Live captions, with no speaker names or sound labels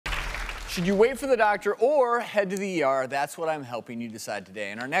Should you wait for the doctor or head to the ER? That's what I'm helping you decide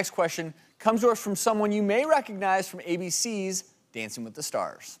today. And our next question comes to us from someone you may recognize from ABC's Dancing with the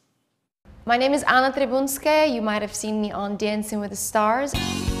Stars. My name is Anna Trebunskaya. You might have seen me on Dancing with the Stars.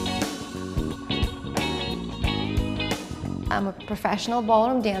 I'm a professional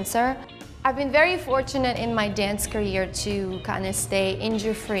ballroom dancer. I've been very fortunate in my dance career to kind of stay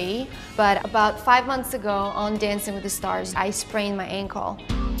injury-free, but about 5 months ago on Dancing with the Stars, I sprained my ankle.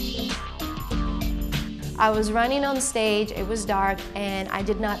 I was running on stage, it was dark, and I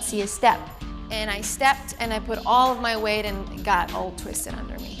did not see a step. And I stepped and I put all of my weight and it got all twisted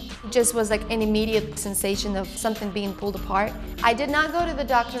under me. It just was like an immediate sensation of something being pulled apart. I did not go to the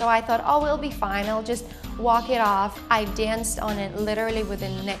doctor, so I thought, oh, it'll be fine, I'll just walk it off. I danced on it literally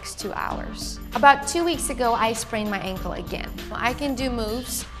within the next 2 hours. About 2 weeks ago, I sprained my ankle again. I can do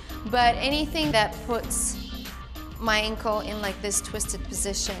moves, but anything that puts my ankle in like this twisted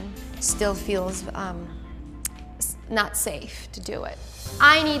position still feels not safe to do it.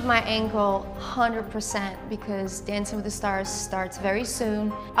 I need my ankle 100% because Dancing with the Stars starts very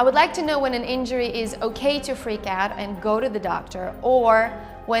soon. I would like to know when an injury is okay to freak out and go to the doctor, or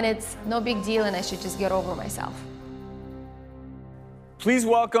when it's no big deal and I should just get over myself. Please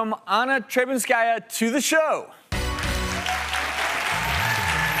welcome Anna Trebunskaya to the show.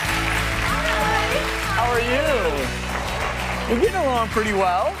 How are you? We're getting along pretty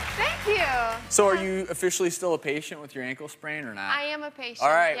well. Thank you. So are you officially still a patient with your ankle sprain or not? I am a patient. All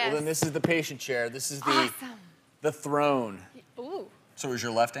right, yes. well then this is the patient chair. This is the throne. Ooh. So is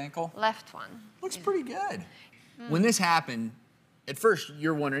your left ankle? Left one. Looks pretty good. When this happened, at first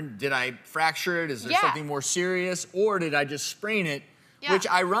you're wondering, did I fracture it? Is there something more serious? Or did I just sprain it? Yeah. Which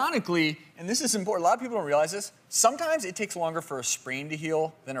ironically, and this is important, a lot of people don't realize this, sometimes it takes longer for a sprain to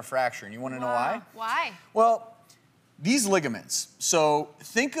heal than a fracture. And you want to know why? Why? Well, these ligaments, so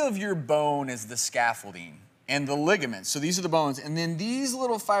think of your bone as the scaffolding and the ligaments. So these are the bones, and then these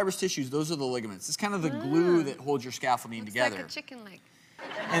little fibrous tissues, those are the ligaments. It's kind of the glue that holds your scaffolding together. Like a chicken leg.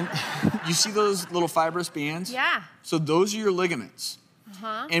 And you see those little fibrous bands? Yeah. So those are your ligaments.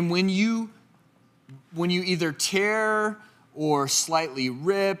 And when you either tear or slightly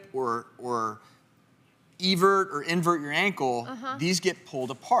rip or evert or invert your ankle, these get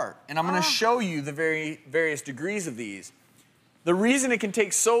pulled apart. And I'm going to show you the various degrees of these. The reason it can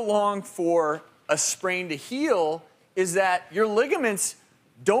take so long for a sprain to heal is that your ligaments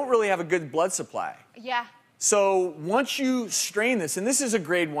don't really have a good blood supply. Yeah. So once you strain this, and this is a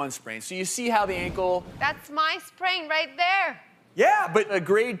grade 1 sprain, so you see how the ankle... That's my sprain right there. Yeah, but a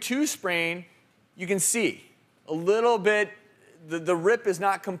grade 2 sprain, you can see a little bit, the rip is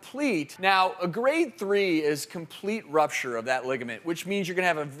not complete. Now, a grade 3 is complete rupture of that ligament, which means you're gonna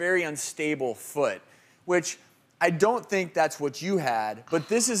have a very unstable foot, which I don't think that's what you had, but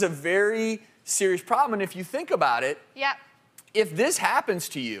this is a very serious problem. And if you think about it, if this happens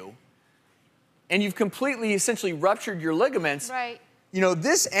to you, and you've completely, essentially ruptured your ligaments, you know,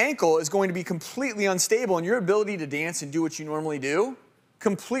 this ankle is going to be completely unstable, and your ability to dance and do what you normally do,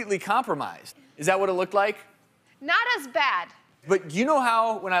 completely compromised. Is that what it looked like? Not as bad. But do you know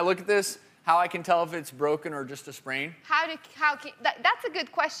how, when I look at this, how I can tell if it's broken or just a sprain? That's a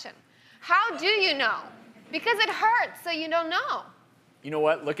good question. How do you know? Because it hurts, so you don't know. You know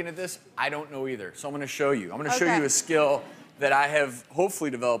what? Looking at this, I don't know either. So I'm going to show you. I'm going to show you a skill that I have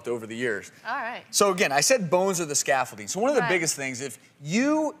hopefully developed over the years. All right. So again, I said bones are the scaffolding. So one of the biggest things, if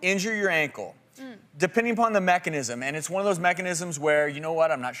you injure your ankle, depending upon the mechanism, and it's one of those mechanisms where, you know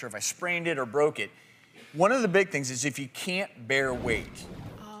what, I'm not sure if I sprained it or broke it, one of the big things is if you can't bear weight.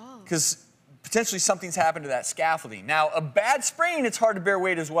 Because potentially something's happened to that scaffolding. Now, a bad sprain, it's hard to bear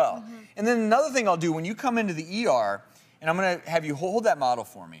weight as well. And then another thing I'll do, when you come into the ER, and I'm going to have you hold that model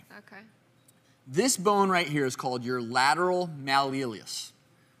for me. Okay. This bone right here is called your lateral malleolus.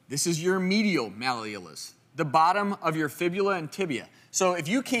 This is your medial malleolus, the bottom of your fibula and tibia. So if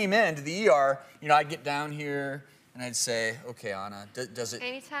you came into the ER, you know, I'd get down here and I'd say, okay, Anna, does it...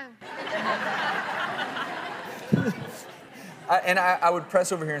 Anytime. I would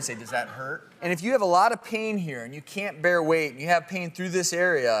press over here and say, does that hurt? And if you have a lot of pain here and you can't bear weight and you have pain through this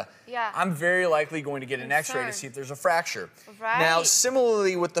area, I'm very likely going to get an x-ray to see if there's a fracture. Now,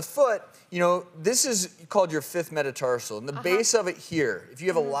 similarly with the foot, you know, this is called your 5th metatarsal. And the base of it here, if you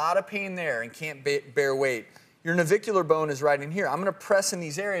have a lot of pain there and can't bear weight, your navicular bone is right in here. I'm going to press in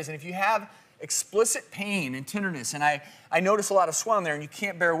these areas, and if you have explicit pain and tenderness, and I notice a lot of swelling there and you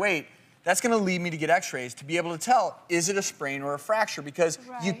can't bear weight, that's going to lead me to get x-rays to be able to tell, is it a sprain or a fracture? Because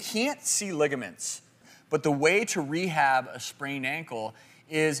you can't see ligaments. But the way to rehab a sprained ankle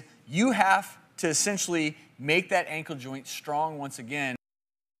is you have to essentially make that ankle joint strong once again.